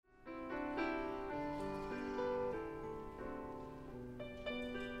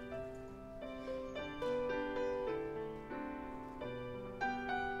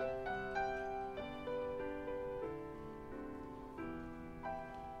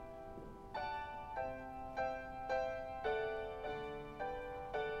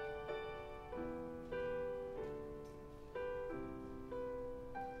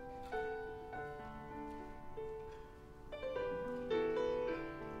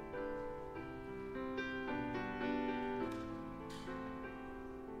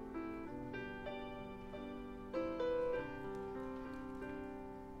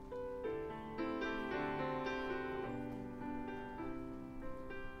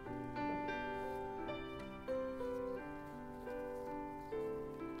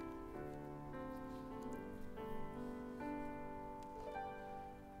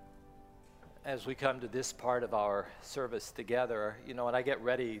as we come to this part of our service together, when I get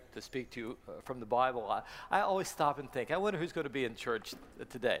ready to speak to you from the Bible, I always stop and think, I wonder who's going to be in church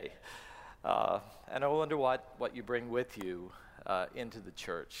today. And I wonder what you bring with you into the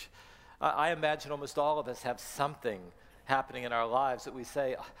church. I imagine almost all of us have something happening in our lives that we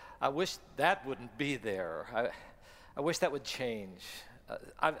say, I wish that wouldn't be there. I wish that would change.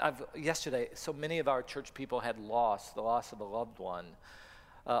 Yesterday, so many of our church people had the loss of a loved one.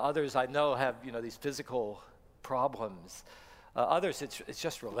 Others I know have, these physical problems. Others, it's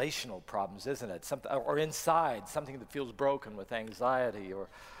just relational problems, isn't it? Or inside, something that feels broken with anxiety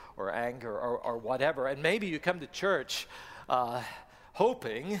or anger or whatever. And maybe you come to church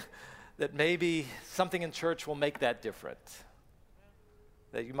hoping that maybe something in church will make that different.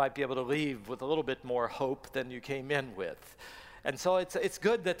 That you might be able to leave with a little bit more hope than you came in with. And so it's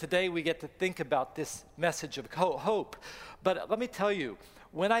good that today we get to think about this message of hope. But let me tell you,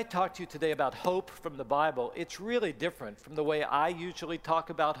 when I talk to you today about hope from the Bible, it's really different from the way I usually talk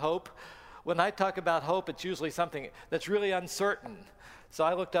about hope. When I talk about hope, it's usually something that's really uncertain. So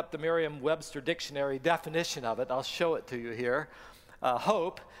I looked up the Merriam-Webster dictionary definition of it. I'll show it to you here.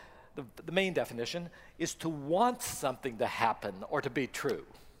 Hope, the main definition, is to want something to happen or to be true.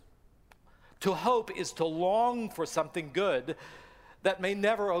 To hope is to long for something good that may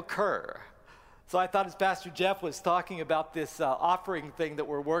never occur. So I thought as Pastor Jeff was talking about this offering thing that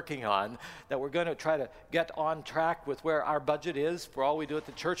we're working on, that we're going to try to get on track with where our budget is for all we do at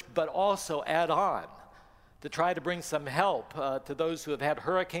the church, but also add on to try to bring some help to those who have had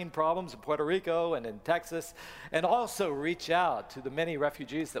hurricane problems in Puerto Rico and in Texas, and also reach out to the many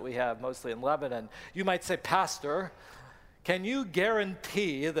refugees that we have, mostly in Lebanon. You might say, Pastor, can you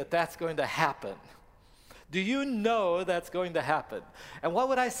guarantee that that's going to happen? Do you know that's going to happen? And what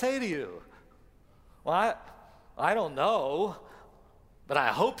would I say to you? Well, I don't know, but I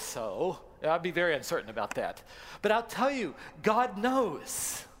hope so. I'd be very uncertain about that. But I'll tell you, God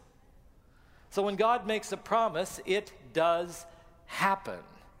knows. So when God makes a promise, it does happen.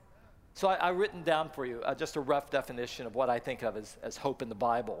 So I've written down for you just a rough definition of what I think of as hope in the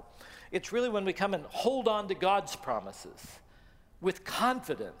Bible. It's really when we come and hold on to God's promises with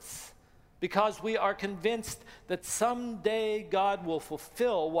confidence, because we are convinced that someday God will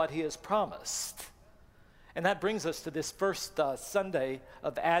fulfill what he has promised. And that brings us to this first Sunday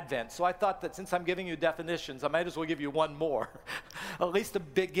of Advent. So I thought that since I'm giving you definitions, I might as well give you one more, at least a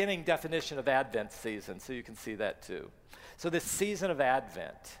beginning definition of Advent season, so you can see that too. So this season of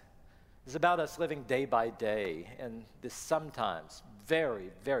Advent is about us living day by day in this sometimes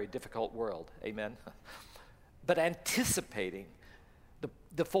very, very difficult world, amen? But anticipating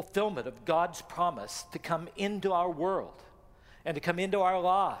the fulfillment of God's promise to come into our world and to come into our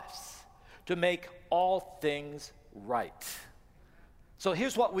lives to make all things right. So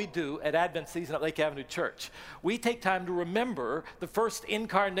here's what we do at Advent season at Lake Avenue Church. We take time to remember the first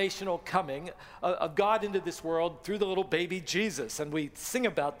incarnational coming of God into this world through the little baby Jesus, and we sing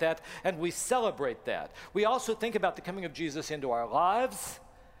about that and we celebrate that. We also think about the coming of Jesus into our lives,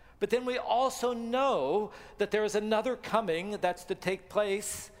 but then we also know that there is another coming that's to take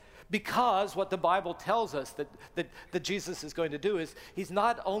place, because what the Bible tells us that Jesus is going to do is he's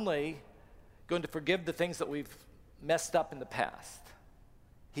not only going to forgive the things that we've messed up in the past.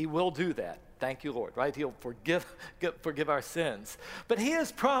 He will do that. Thank you, Lord, right? He'll forgive our sins. But he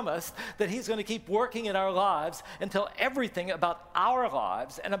has promised that he's going to keep working in our lives until everything about our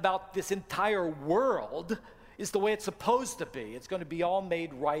lives and about this entire world is the way it's supposed to be. It's going to be all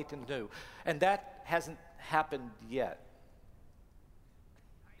made right and new. And that hasn't happened yet.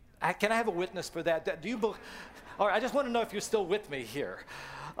 Can I have a witness for that? Do you believe? All right, I just want to know if you're still with me here.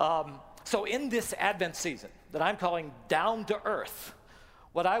 So in this Advent season that I'm calling Down to Earth,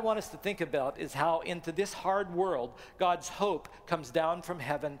 what I want us to think about is how into this hard world, God's hope comes down from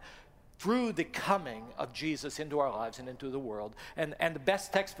heaven through the coming of Jesus into our lives and into the world. And the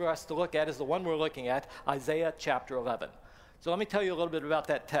best text for us to look at is the one we're looking at, Isaiah chapter 11. So let me tell you a little bit about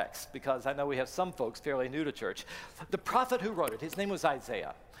that text, because I know we have some folks fairly new to church. The prophet who wrote it, his name was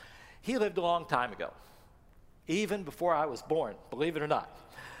Isaiah. He lived a long time ago, even before I was born, believe it or not.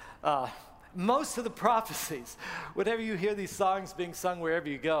 Most of the prophecies, whenever you hear these songs being sung wherever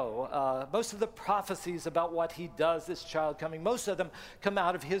you go, most of the prophecies about what he does, this child coming, most of them come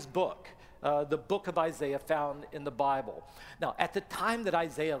out of his book, the book of Isaiah found in the Bible. Now, at the time that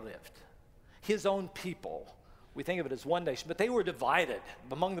Isaiah lived, his own people, we think of it as one nation, but they were divided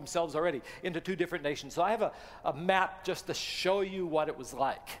among themselves already into two different nations. So I have a map just to show you what it was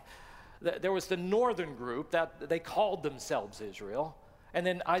like. There was the northern group that they called themselves Israel. And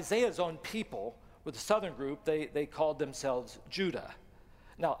then Isaiah's own people, with the southern group, they called themselves Judah.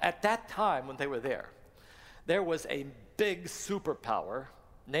 Now, at that time when they were there was a big superpower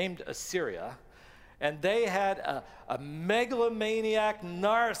named Assyria, and they had a megalomaniac,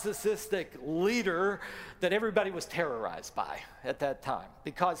 narcissistic leader that everybody was terrorized by at that time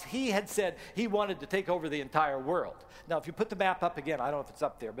because he had said he wanted to take over the entire world. Now, if you put the map up again, I don't know if it's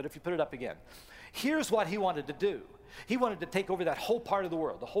up there, but if you put it up again, here's what he wanted to do. He wanted to take over that whole part of the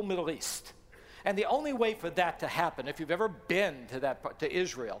world, the whole Middle East. And the only way for that to happen, if you've ever been to that part, to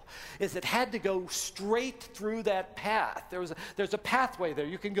Israel, is it had to go straight through that path. There's a pathway there.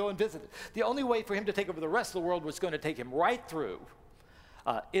 You can go and visit it. The only way for him to take over the rest of the world was going to take him right through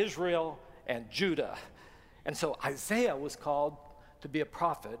Israel and Judah. And so Isaiah was called to be a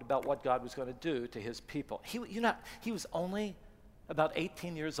prophet about what God was going to do to his people. He was only about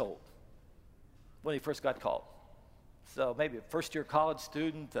 18 years old when he first got called. So maybe a first-year college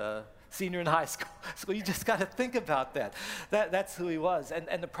student, senior in high school. So you just got to think about that. That's who he was.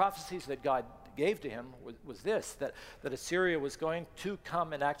 And the prophecies that God gave to him was this, that Assyria was going to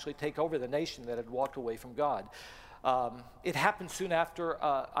come and actually take over the nation that had walked away from God. It happened soon after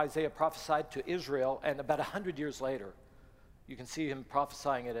Isaiah prophesied to Israel, and about 100 years later, you can see him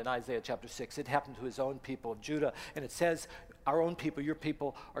prophesying it in Isaiah chapter 6. It happened to his own people of Judah, and it says, our own people, your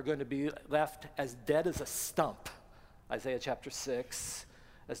people, are going to be left as dead as a stump. Isaiah chapter 6.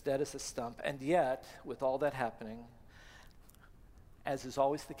 As dead as a stump. And yet, with all that happening, as is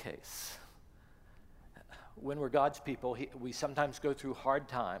always the case, when we're God's people, we sometimes go through hard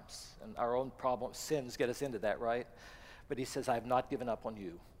times, and our own problems, sins get us into that, right? But he says, I have not given up on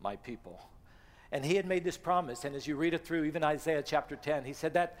you, my people. And he had made this promise, and as you read it through, even Isaiah chapter 10, he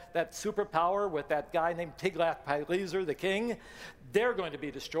said that superpower with that guy named Tiglath-Pileser, the king, they're going to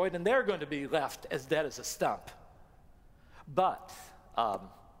be destroyed, and they're going to be left as dead as a stump. But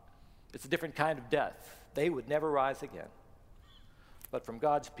it's a different kind of death. They would never rise again. But from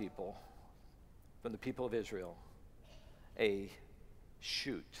God's people, from the people of Israel, a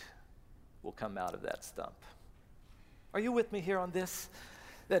shoot will come out of that stump. Are you with me here on this?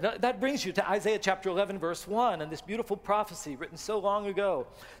 That brings you to Isaiah chapter 11, verse 1, and this beautiful prophecy written so long ago.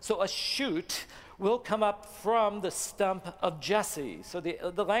 So a shoot will come up from the stump of Jesse. So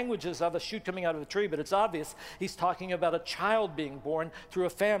the language is of a shoot coming out of a tree, but it's obvious he's talking about a child being born through a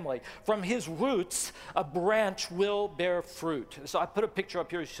family. From his roots, a branch will bear fruit. So I put a picture up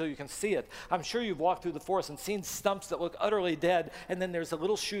here so you can see it. I'm sure you've walked through the forest and seen stumps that look utterly dead, and then there's a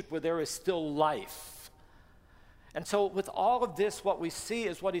little shoot where there is still life. And so with all of this, what we see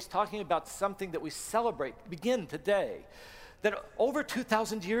is what he's talking about, something that we celebrate, begin today. That over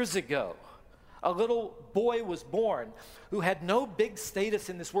 2,000 years ago, a little boy was born who had no big status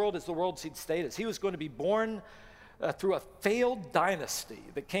in this world as the world sees status. He was going to be born through a failed dynasty,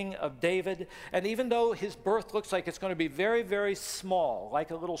 the king of David. And even though his birth looks like it's going to be very, very small,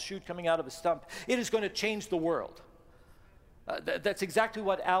 like a little shoot coming out of a stump, it is going to change the world. That's exactly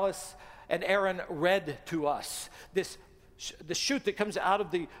what Alice and Aaron read to us. The shoot that comes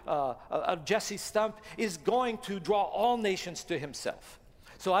out of Jesse's stump is going to draw all nations to himself.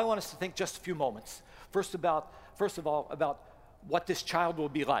 So I want us to think just a few moments. First of all, about what this child will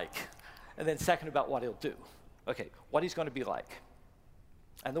be like, and then second, about what he'll do. Okay, what he's going to be like.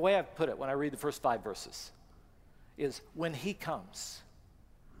 And the way I've put it when I read the first 5 verses is when he comes,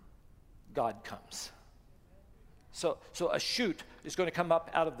 God comes. So a shoot is going to come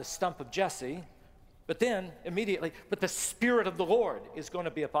up out of the stump of Jesse, but then immediately, the Spirit of the Lord is going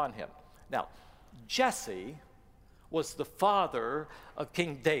to be upon him. Now, Jesse was the father of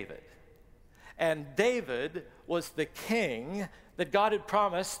King David. And David was the king that God had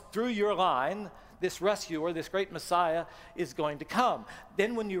promised through your line, this rescuer, this great Messiah is going to come.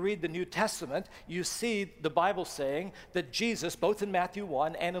 Then when you read the New Testament, you see the Bible saying that Jesus, both in Matthew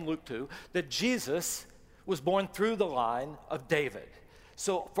 1 and in Luke 2, that Jesus was born through the line of David.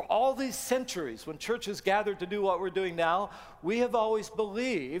 So for all these centuries, when churches gathered to do what we're doing now, we have always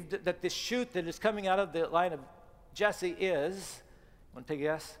believed that this shoot that is coming out of the line of Jesse is, want to take a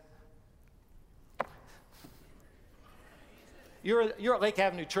guess? You're at Lake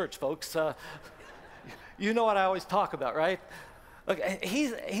Avenue Church, folks. You know what I always talk about, right? Okay,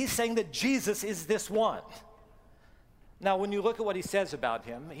 he's saying that Jesus is this one. Now, when you look at what he says about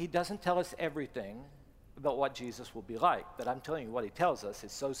him, he doesn't tell us everything about what Jesus will be like. But I'm telling you, what he tells us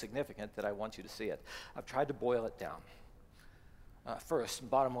is so significant that I want you to see it. I've tried to boil it down. First,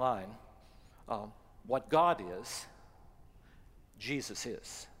 bottom line, what God is, Jesus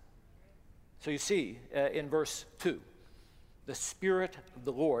is. So you see in verse 2, the Spirit of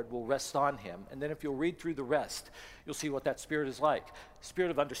the Lord will rest on him. And then if you'll read through the rest, you'll see what that Spirit is like.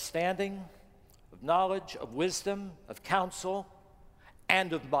 Spirit of understanding, of knowledge, of wisdom, of counsel,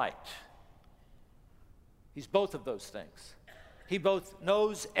 and of might. He's both of those things. He both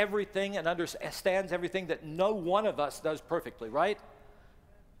knows everything and understands everything that no one of us does perfectly, right?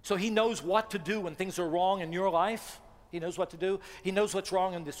 So he knows what to do when things are wrong in your life. He knows what to do. He knows what's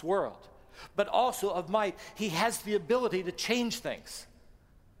wrong in this world. But also of might, he has the ability to change things.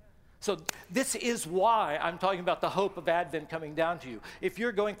 So this is why I'm talking about the hope of Advent coming down to you. If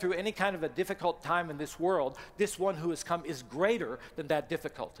you're going through any kind of a difficult time in this world, this one who has come is greater than that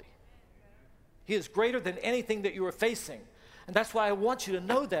difficulty. He is greater than anything that you are facing. And that's why I want you to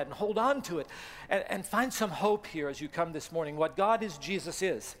know that and hold on to it and find some hope here as you come this morning. What God is, Jesus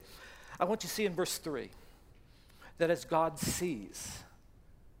is. I want you to see in verse 3 that as God sees,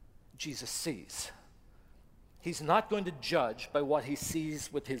 Jesus sees. He's not going to judge by what he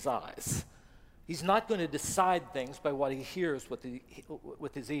sees with his eyes. He's not going to decide things by what he hears with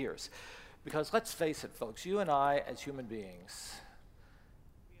his ears. Because let's face it, folks, you and I as human beings,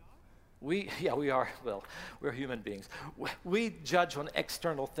 we are. Well, we're human beings. We judge on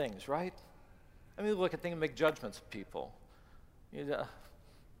external things, right? I mean, look at things and make judgments of people.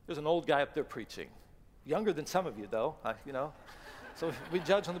 There's an old guy up there preaching. Younger than some of you, though, So we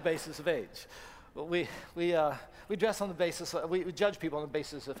judge on the basis of age. We dress on the basis, we judge people on the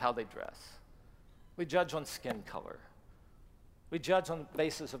basis of how they dress. We judge on skin color. We judge on the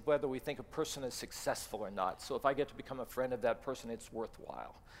basis of whether we think a person is successful or not. So if I get to become a friend of that person, it's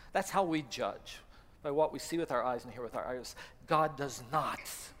worthwhile. That's how we judge, by what we see with our eyes and hear with our ears. God does not.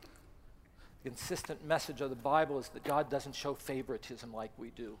 The consistent message of the Bible is that God doesn't show favoritism like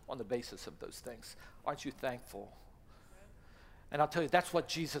we do on the basis of those things. Aren't you thankful? And I'll tell you, that's what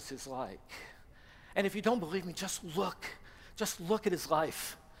Jesus is like. And if you don't believe me, just look at his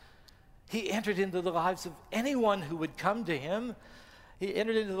life. He entered into the lives of anyone who would come to him. He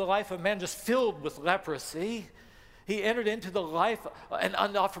entered into the life of a man just filled with leprosy. He entered into the life and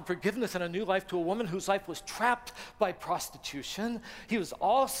offered forgiveness and a new life to a woman whose life was trapped by prostitution. He was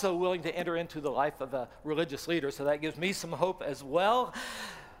also willing to enter into the life of a religious leader, so that gives me some hope as well.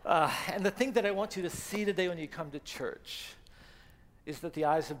 And the thing that I want you to see today when you come to church is that the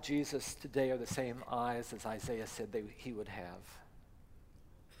eyes of Jesus today are the same eyes as Isaiah said he would have.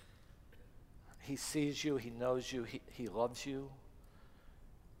 He sees you, he knows you, he loves you.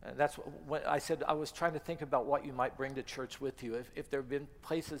 And that's what I said. I was trying to think about what you might bring to church with you. If there have been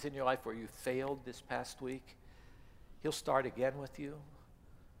places in your life where you failed this past week, he'll start again with you.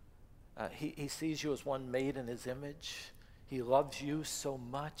 He sees you as one made in his image. He loves you so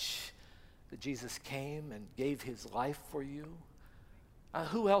much that Jesus came and gave his life for you.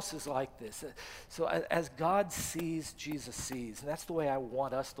 Who else is like this? So as God sees, Jesus sees. And that's the way I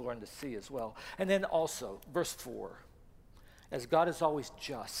want us to learn to see as well. And then also, verse 4, as God is always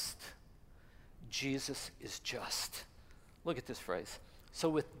just, Jesus is just. Look at this phrase. So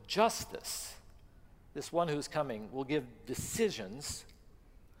with justice, this one who's coming will give decisions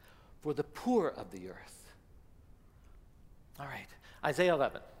for the poor of the earth. All right, Isaiah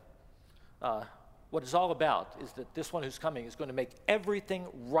 11. What it's all about is that this one who's coming is going to make everything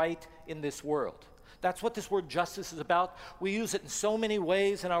right in this world. That's what this word justice is about. We use it in so many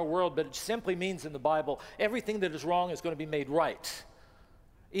ways in our world, but it simply means in the Bible, everything that is wrong is going to be made right.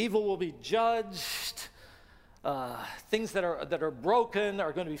 Evil will be judged. Things that are broken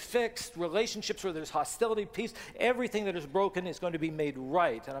are going to be fixed. Relationships where there's hostility, peace, everything that is broken is going to be made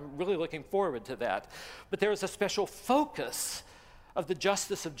right. And I'm really looking forward to that. But there is a special focus of the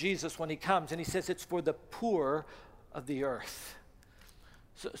justice of Jesus when he comes, and he says it's for the poor of the earth.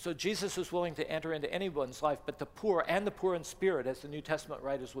 So Jesus is willing to enter into anyone's life, but the poor, and the poor in spirit, as the New Testament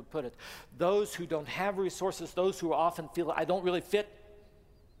writers would put it, those who don't have resources, those who often feel, I don't really fit,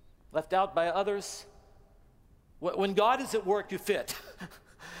 left out by others. When God is at work, you fit.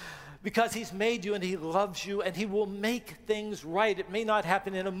 Because he's made you and he loves you and he will make things right. It may not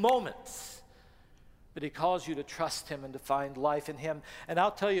happen in a moment, but he calls you to trust him and to find life in him. And I'll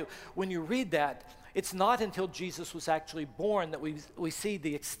tell you, when you read that, it's not until Jesus was actually born that we see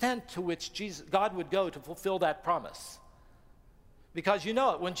the extent to which God would go to fulfill that promise. Because you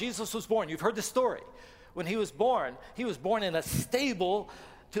know it, when Jesus was born, you've heard the story. When he was born in a stable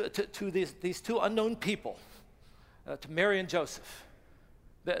to these two unknown people, to Mary and Joseph.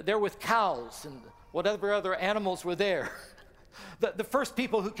 They're with cows and whatever other animals were there. The first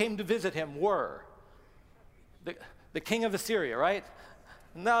people who came to visit him were the king of Assyria, right?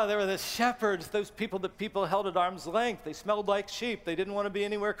 No, there were the shepherds, those people that people held at arm's length. They smelled like sheep. They didn't want to be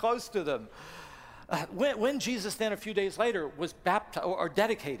anywhere close to them. When Jesus then a few days later was baptized or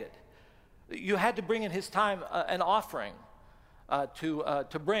dedicated, you had to bring in his time an offering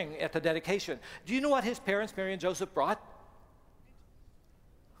to bring at the dedication. Do you know what his parents, Mary and Joseph, brought?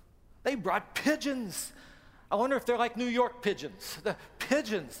 They brought pigeons. I wonder if they're like New York pigeons, the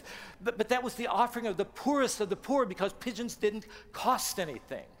pigeons. But that was the offering of the poorest of the poor because pigeons didn't cost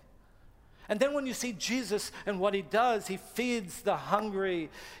anything. And then when you see Jesus and what he does, he feeds the hungry.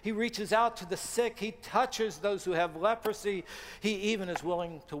 He reaches out to the sick. He touches those who have leprosy. He even is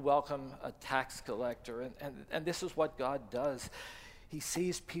willing to welcome a tax collector. And this is what God does. He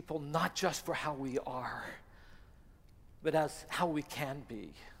sees people not just for how we are, but as how we can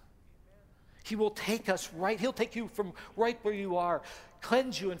be. He will take us right. He'll take you from right where you are,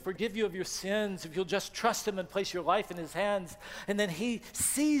 cleanse you and forgive you of your sins if you'll just trust him and place your life in his hands. And then he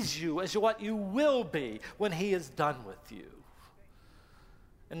sees you as what you will be when he is done with you.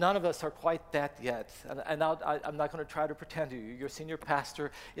 And none of us are quite that yet. And I'm not going to try to pretend to you. Your senior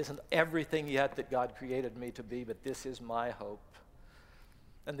pastor isn't everything yet that God created me to be, but this is my hope.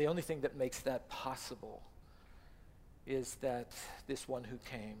 And the only thing that makes that possible is that this one who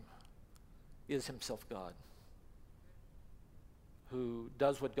came is himself God, who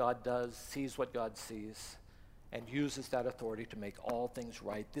does what God does, sees what God sees, and uses that authority to make all things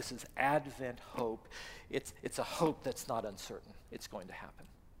right. This is Advent hope. It's a hope that's not uncertain. It's going to happen.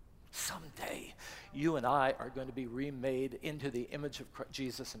 Someday, you and I are going to be remade into the image of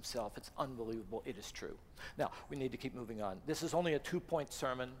Jesus himself. It's unbelievable. It is true. Now, we need to keep moving on. This is only a 2-point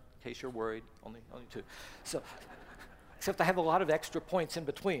sermon, in case you're worried. Only 2. So, except I have a lot of extra points in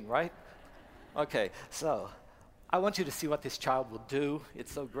between, right? Okay, so I want you to see what this child will do.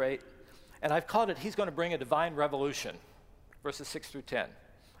 It's so great. And I've called it, he's going to bring a divine revolution, verses 6 through 10.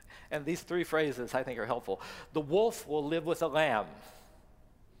 And these 3 phrases I think are helpful. The wolf will live with a lamb.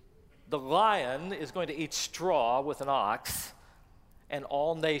 The lion is going to eat straw with an ox. And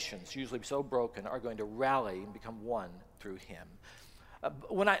all nations, usually so broken, are going to rally and become one through him.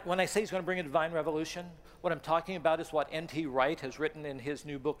 When I say he's going to bring a divine revolution, what I'm talking about is what N.T. Wright has written in his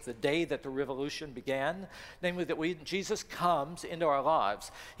new book, The Day That the Revolution Began, namely that when Jesus comes into our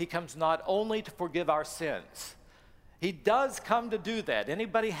lives, he comes not only to forgive our sins. He does come to do that.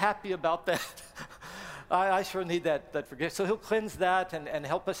 Anybody happy about that? I sure need that forgiveness. So he'll cleanse that and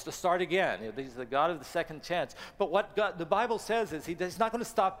help us to start again. He's the God of the second chance. But what the Bible says is he's not going to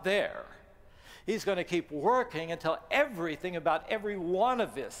stop there. He's going to keep working until everything about every one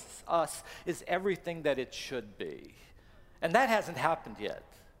of us is everything that it should be. And that hasn't happened yet.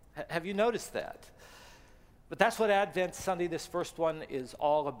 Have you noticed that? But that's what Advent Sunday, this first one, is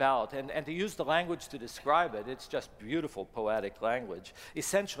all about. And to use the language to describe it, it's just beautiful poetic language.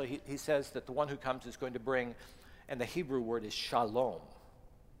 Essentially, he says that the one who comes is going to bring, and the Hebrew word is shalom.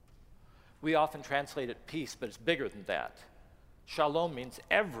 We often translate it peace, but it's bigger than that. Shalom means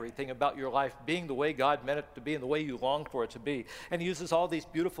everything about your life being the way God meant it to be and the way you long for it to be. And he uses all these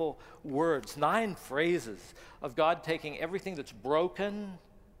beautiful words, 9 phrases of God taking everything that's broken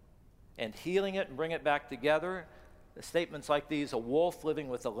and healing it and bring it back together. The statements like these, a wolf living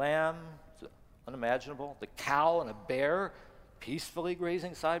with a lamb, it's unimaginable. The cow and a bear peacefully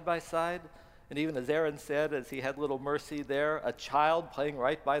grazing side by side. And even as Aaron said, as he had little mercy there, a child playing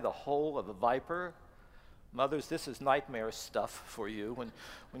right by the hole of a viper. Mothers, this is nightmare stuff for you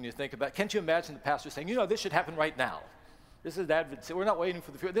when you think about it. Can't you imagine the pastor saying, this should happen right now. This is Advent. We're not waiting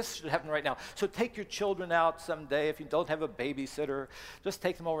for the future. This should happen right now. So take your children out someday. If you don't have a babysitter, just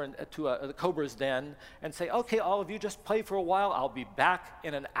take them over to the Cobra's Den and say, okay, all of you, just play for a while. I'll be back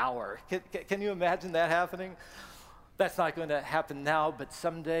in an hour. Can you imagine that happening? That's not going to happen now, but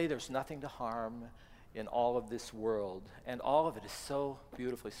someday there's nothing to harm in all of this world. And all of it is so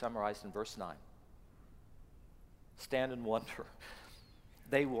beautifully summarized in verse 9. Stand and wonder.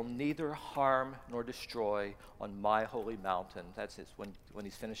 They will neither harm nor destroy on my holy mountain. That's when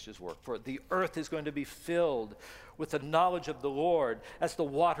he's finished his work. For the earth is going to be filled with the knowledge of the Lord as the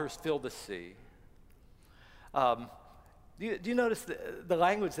waters fill the sea. Do you notice the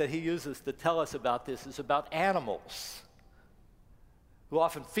language that he uses to tell us about this is about animals who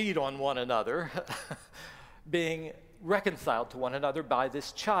often feed on one another, being reconciled to one another by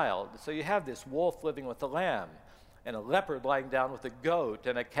this child. So you have this wolf living with the lamb, and a leopard lying down with a goat,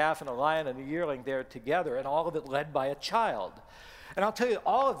 and a calf and a lion and a yearling there together, and all of it led by a child. And I'll tell you,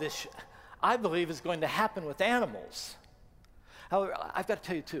 all of this, I believe, is going to happen with animals. However, I've got to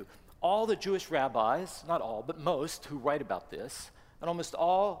tell you, too, all the Jewish rabbis, not all, but most, who write about this, and almost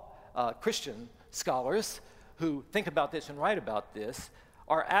all Christian scholars who think about this and write about this,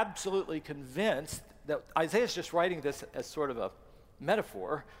 are absolutely convinced that Isaiah's just writing this as sort of a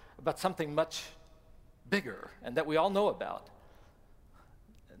metaphor about something much bigger and that we all know about.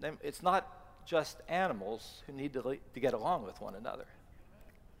 And it's not just animals who need to get along with one another.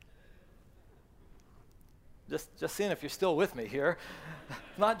 Just seeing if you're still with me here.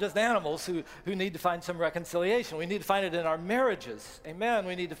 Not just animals who need to find some reconciliation. We need to find it in our marriages. Amen.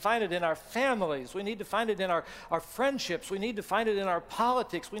 We need to find it in our families. We need to find it in our friendships. We need to find it in our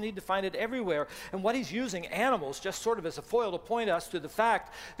politics. We need to find it everywhere. And what he's using animals just sort of as a foil to point us to the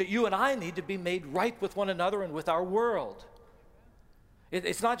fact that you and I need to be made right with one another and with our world.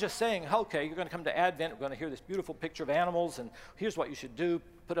 It's not just saying, okay, you're going to come to Advent, we're going to hear this beautiful picture of animals, and here's what you should do.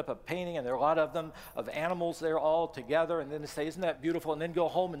 Put up a painting, and there are a lot of them, of animals there all together, and then say, isn't that beautiful? And then go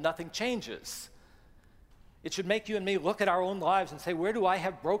home and nothing changes. It should make you and me look at our own lives and say, where do I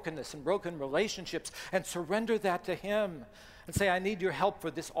have brokenness and broken relationships? And surrender that to him. And say, I need your help for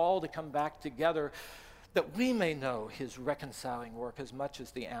this all to come back together, that we may know his reconciling work as much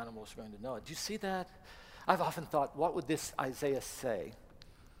as the animals are going to know it. Do you see that? I've often thought, what would this Isaiah say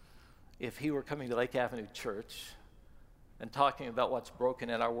if he were coming to Lake Avenue Church and talking about what's broken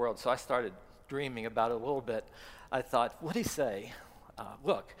in our world? So I started dreaming about it a little bit. I thought, what'd he say?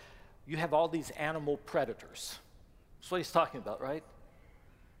 Look, you have all these animal predators. That's what he's talking about, right?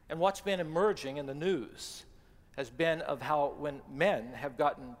 And what's been emerging in the news has been of how when men have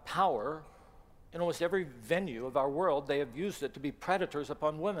gotten power in almost every venue of our world, they have used it to be predators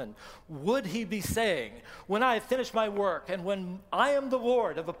upon women. Would he be saying, when I have finished my work and when I am the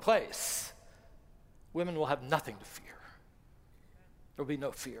Lord of a place, women will have nothing to fear? There will be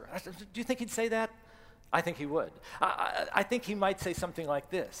no fear. Do you think he'd say that? I think he would. I think he might say something like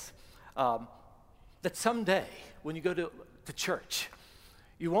this, that someday when you go to church,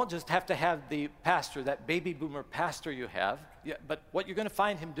 you won't just have to have the pastor, that baby boomer pastor you have, but what you're going to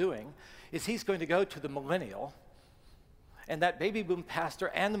find him doing is he's going to go to the millennial, and that baby boom pastor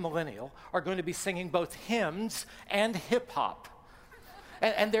and the millennial are going to be singing both hymns and hip-hop.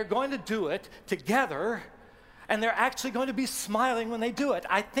 And they're going to do it together, and they're actually going to be smiling when they do it.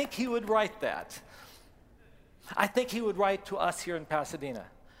 I think he would write that. I think he would write to us here in Pasadena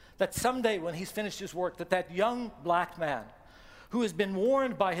that someday when he's finished his work, that young black man who has been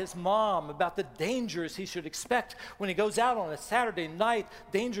warned by his mom about the dangers he should expect when he goes out on a Saturday night,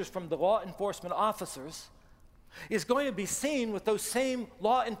 dangers from the law enforcement officers, is going to be seen with those same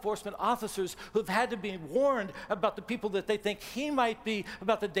law enforcement officers who've had to be warned about the people that they think he might be,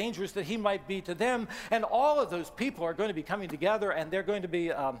 about the dangers that he might be to them. And all of those people are going to be coming together, and they're going to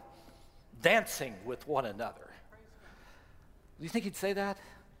be dancing with one another. Do you think he'd say that?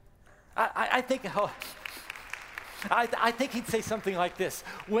 I think... I think he'd say something like this.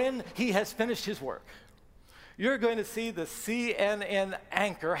 When he has finished his work, you're going to see the CNN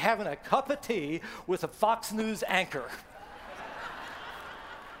anchor having a cup of tea with a Fox News anchor.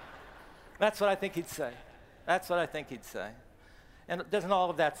 That's what I think he'd say. That's what I think he'd say. And doesn't all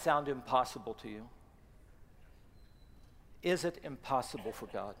of that sound impossible to you? Is it impossible for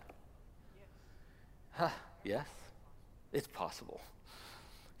God? Yes, it's possible.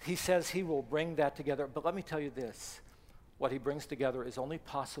 He says he will bring that together. But let me tell you this. What he brings together is only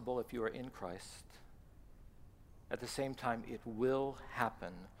possible if you are in Christ. At the same time, it will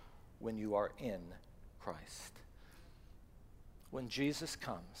happen when you are in Christ. When Jesus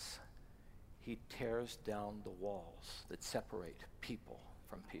comes, he tears down the walls that separate people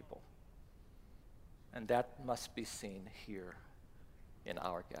from people. And that must be seen here in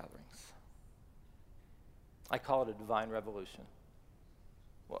our gatherings. I call it a divine revolution.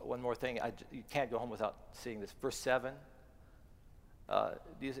 One more thing, you can't go home without seeing this. Verse 7, a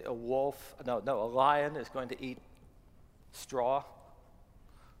lion is going to eat straw.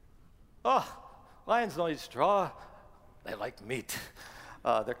 Oh, lions don't eat straw. They like meat.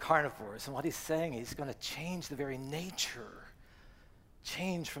 They're carnivores. And what he's saying, he's going to change the very nature,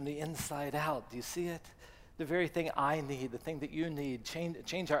 change from the inside out. Do you see it? The very thing I need, the thing that you need,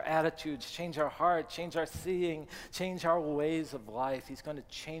 change our attitudes, change our heart, change our seeing, change our ways of life. He's going to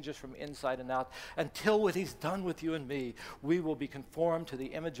change us from inside and out. Until what he's done with you and me, we will be conformed to the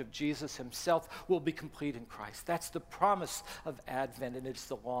image of Jesus himself. We'll be complete in Christ. That's the promise of Advent, and it's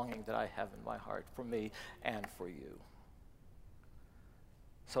the longing that I have in my heart for me and for you.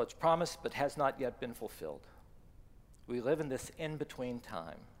 So it's promised but has not yet been fulfilled. We live in this in-between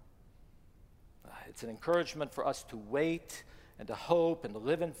time. It's an encouragement for us to wait and to hope and to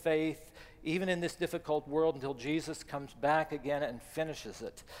live in faith, even in this difficult world, until Jesus comes back again and finishes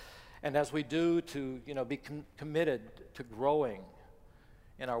it. And as we do, to be committed to growing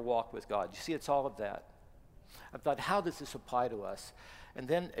in our walk with God. You see, it's all of that. I thought, how does this apply to us? And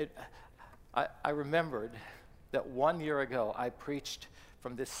then I remembered that 1 year ago I preached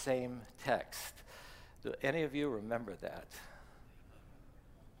from this same text. Do any of you remember that?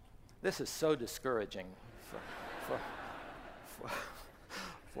 This is so discouraging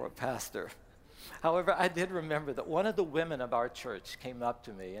for a pastor. However, I did remember that one of the women of our church came up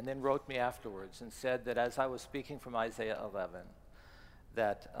to me and then wrote me afterwards and said that as I was speaking from Isaiah 11,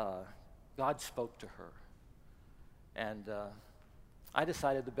 that God spoke to her. And I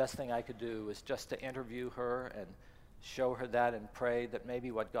decided the best thing I could do was just to interview her and show her that and pray that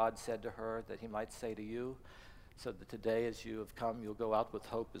maybe what God said to her, that he might say to you, so that today as you have come, you'll go out with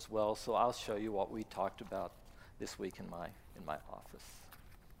hope as well. So I'll show you what we talked about this week in my office.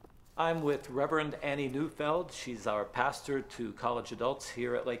 I'm with Reverend Annie Neufeld. She's our pastor to college adults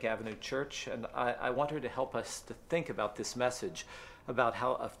here at Lake Avenue Church, and I want her to help us to think about this message, about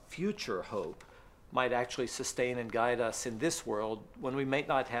how a future hope might actually sustain and guide us in this world when we may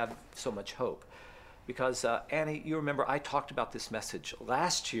not have so much hope. Because Annie, you remember I talked about this message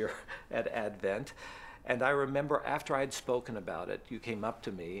last year at Advent, and I remember after I had spoken about it, you came up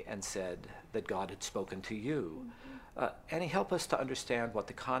to me and said that God had spoken to you. Annie, help us to understand what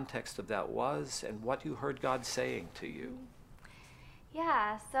the context of that was and what you heard God saying to you.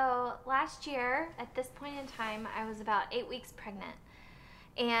 Yeah, so last year, at this point in time, I was about 8 weeks pregnant.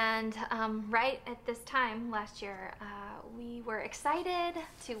 And right at this time last year, we were excited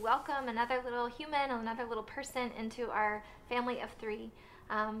to welcome another little human, another little person into our family of 3.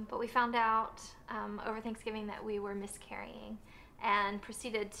 But we found out over Thanksgiving that we were miscarrying and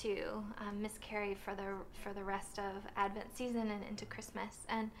proceeded to miscarry for the rest of Advent season and into Christmas.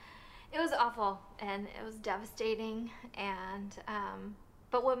 And it was awful and it was devastating. And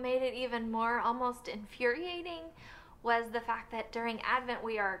but what made it even more almost infuriating was the fact that during Advent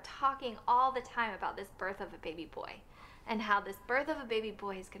we are talking all the time about this birth of a baby boy and how this birth of a baby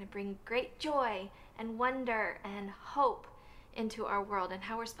boy is going to bring great joy and wonder and hope into our world, and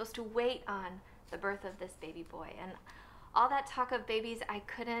how we're supposed to wait on the birth of this baby boy. And all that talk of babies, I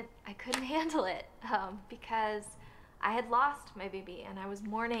couldn't handle it because I had lost my baby and I was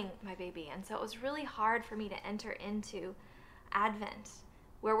mourning my baby. And so it was really hard for me to enter into Advent,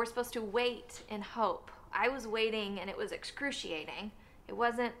 where we're supposed to wait in hope. I was waiting and it was excruciating. It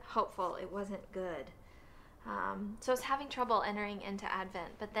wasn't hopeful. It wasn't good. So I was having trouble entering into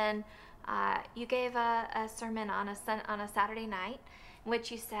Advent. But then you gave a sermon on a Saturday night in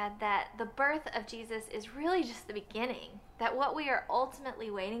which you said that the birth of Jesus is really just the beginning, that what we are ultimately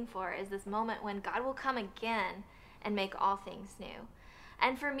waiting for is this moment when God will come again and make all things new.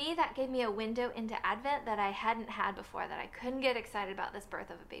 And for me, that gave me a window into Advent that I hadn't had before, that I couldn't get excited about this birth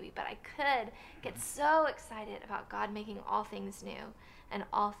of a baby, but I could get so excited about God making all things new and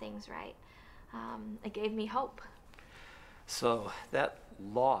all things right. It gave me hope. So that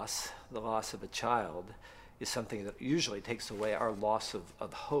loss, the loss of a child, is something that usually takes away our loss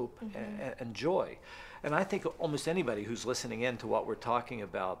of hope and joy. And I think almost anybody who's listening in to what we're talking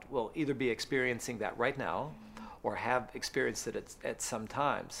about will either be experiencing that right now or have experienced it at some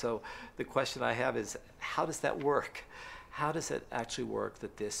time. So the question I have is, how does that work? How does it actually work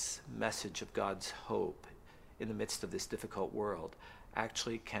that this message of God's hope in the midst of this difficult world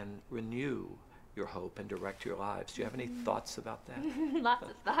actually can renew your hope and direct your lives? Do you have any thoughts about that? Lots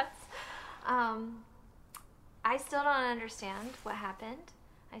of thoughts. I still don't understand what happened.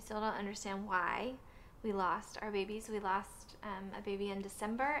 I still don't understand why we lost our babies. We lost a baby in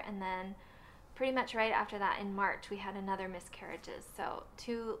December, and then pretty much right after that in March we had another miscarriages. So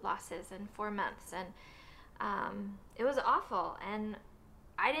 2 losses in 4 months, and it was awful. And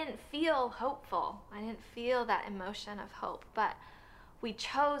I didn't feel hopeful. I didn't feel that emotion of hope, but we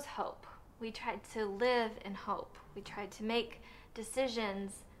chose hope. We tried to live in hope. We tried to make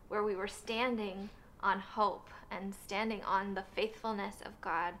decisions where we were standing on hope and standing on the faithfulness of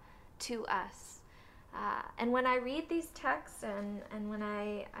God to us. And when I read these texts and when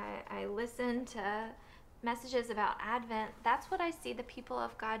I listen to messages about Advent, that's what I see the people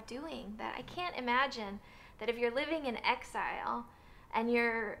of God doing. That I can't imagine that if you're living in exile and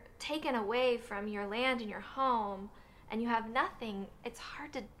you're taken away from your land and your home and you have nothing,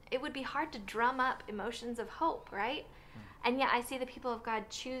 it would be hard to drum up emotions of hope, right? And yet I see the people of God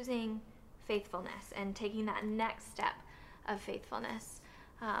choosing faithfulness and taking that next step of faithfulness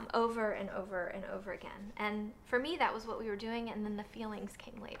over and over and over again. And for me, that was what we were doing, and then the feelings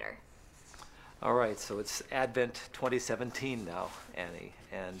came later. All right, so it's Advent 2017 now, Annie,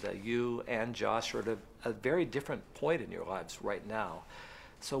 and you and Josh are at a very different point in your lives right now.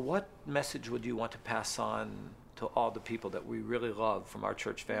 So what message would you want to pass on to all the people that we really love from our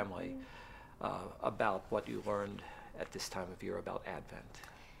church family about what you learned at this time of year about Advent?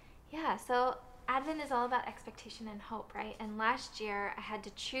 Yeah, so Advent is all about expectation and hope, right? And last year I had to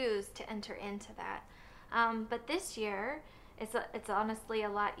choose to enter into that. But this year, it's honestly a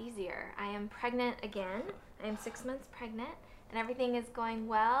lot easier. I am pregnant again. I am 6 months pregnant, and everything is going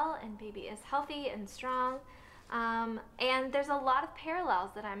well, and baby is healthy and strong. And there's a lot of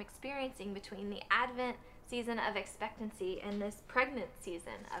parallels that I'm experiencing between the Advent season of expectancy and this pregnant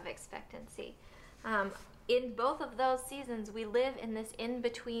season of expectancy. In both of those seasons, we live in this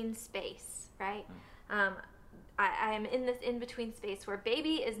in-between space, right? I am in this in-between space where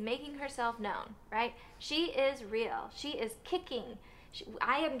baby is making herself known, right? She is real. She is kicking.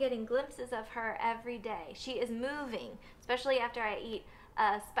 I am getting glimpses of her every day. She is moving, especially after I eat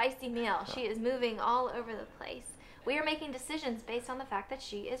a spicy meal. She is moving all over the place. We are making decisions based on the fact that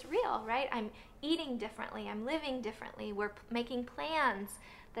she is real, right? I'm eating differently. I'm living differently. We're making plans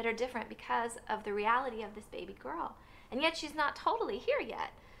that are different because of the reality of this baby girl. And yet she's not totally here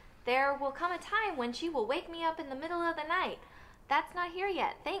yet. There will come a time when she will wake me up in the middle of the night. That's not here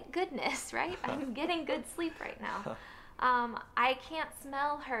yet. Thank goodness, right? I'm getting good sleep right now. I can't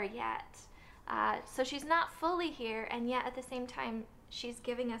smell her yet. So she's not fully here, and yet at the same time, she's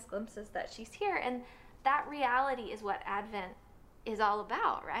giving us glimpses that she's here. And that reality is what Advent is all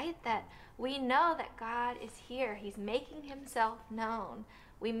about, right? That we know that God is here. He's making himself known.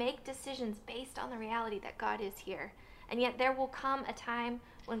 We make decisions based on the reality that God is here. And yet there will come a time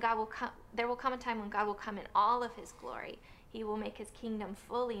when God will come. There will come a time when God will come in all of his glory. He will make his kingdom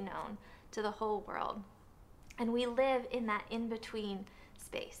fully known to the whole world. And we live in that in-between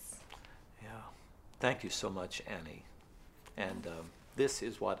space. Yeah. Thank you so much, Annie. And this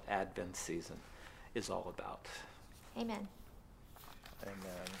is what Advent season is all about. Amen.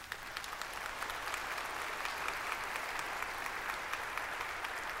 Amen.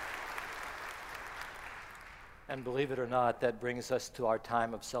 And believe it or not, that brings us to our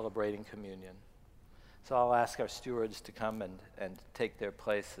time of celebrating communion. So I'll ask our stewards to come and take their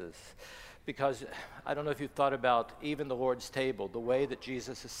places. Because I don't know if you've thought about even the Lord's table, the way that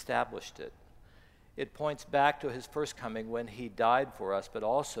Jesus established it. It points back to his first coming when he died for us, but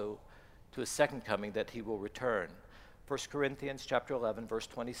also to his second coming that he will return. 1 Corinthians chapter 11, verse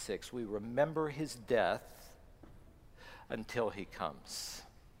 26, we remember his death until he comes.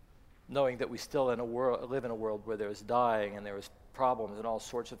 Knowing that we still live in a world where there is dying and there is problems and all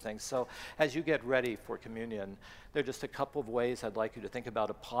sorts of things. So as you get ready for communion, there are just a couple of ways I'd like you to think about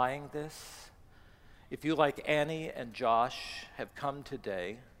applying this. If you, like Annie and Josh, have come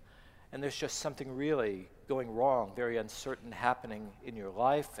today and there's just something really going wrong, very uncertain happening in your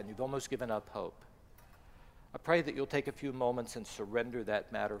life, and you've almost given up hope, I pray that you'll take a few moments and surrender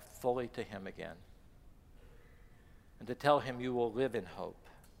that matter fully to him again, and to tell him you will live in hope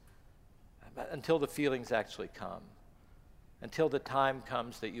until the feelings actually come, until the time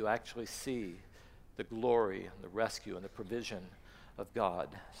comes that you actually see the glory and the rescue and the provision of God.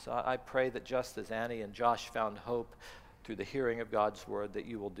 So I pray that just as Annie and Josh found hope through the hearing of God's word, that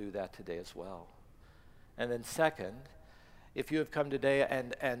you will do that today as well. And then second, if you have come today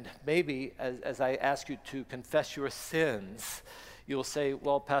and maybe as I ask you to confess your sins, you'll say,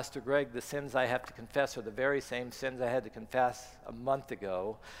 well, Pastor Greg, the sins I have to confess are the very same sins I had to confess a month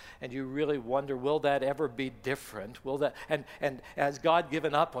ago. And you really wonder, will that ever be different? Will that, and has God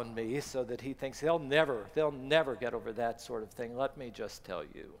given up on me so that he thinks they'll never get over that sort of thing? Let me just tell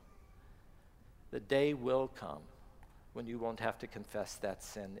you, the day will come when you won't have to confess that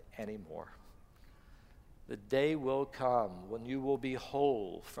sin anymore. The day will come when you will be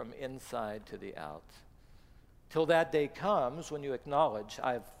whole from inside to the out. Till that day comes when you acknowledge,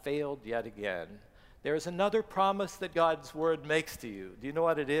 I have failed yet again. There is another promise that God's word makes to you. Do you know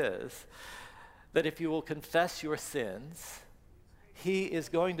what it is? That if you will confess your sins, he is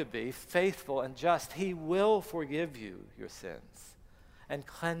going to be faithful and just. He will forgive you your sins and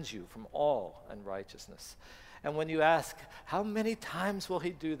cleanse you from all unrighteousness. And when you ask, how many times will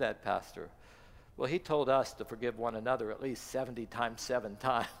he do that, Pastor? Well, he told us to forgive one another at least 70 times 7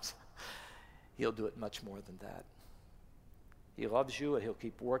 times. He'll do it much more than that. He loves you, and he'll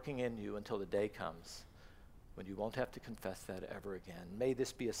keep working in you until the day comes when you won't have to confess that ever again. May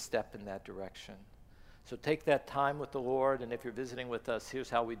this be a step in that direction. So take that time with the Lord, and if you're visiting with us, here's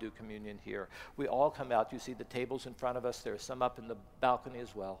how we do communion here. We all come out. You see the tables in front of us. There are some up in the balcony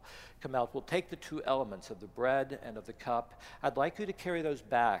as well. Come out. We'll take the 2 elements of the bread and of the cup. I'd like you to carry those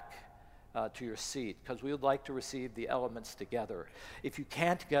back to your seat, because we would like to receive the elements together. If you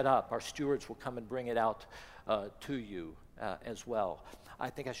can't get up, our stewards will come and bring it out to you as well. I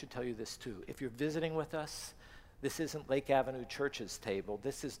think I should tell you this too. If you're visiting with us, this isn't Lake Avenue Church's table.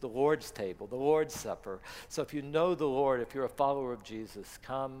 This is the Lord's table, the Lord's Supper. So if you know the Lord, if you're a follower of Jesus,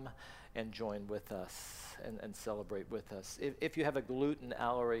 come and join with us and celebrate with us. If you have a gluten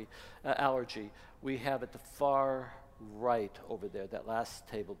allergy, we have at the far right over there, that last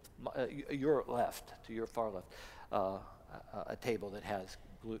table, your left, to your far left, a table that has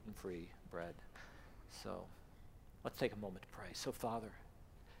gluten-free bread. So let's take a moment to pray. So Father,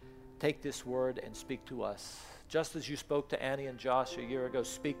 take this word and speak to us. Just as you spoke to Annie and Josh a year ago,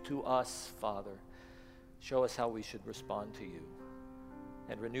 speak to us, Father. Show us how we should respond to you.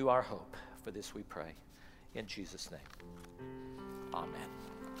 And renew our hope. For this we pray. In Jesus' name. Amen.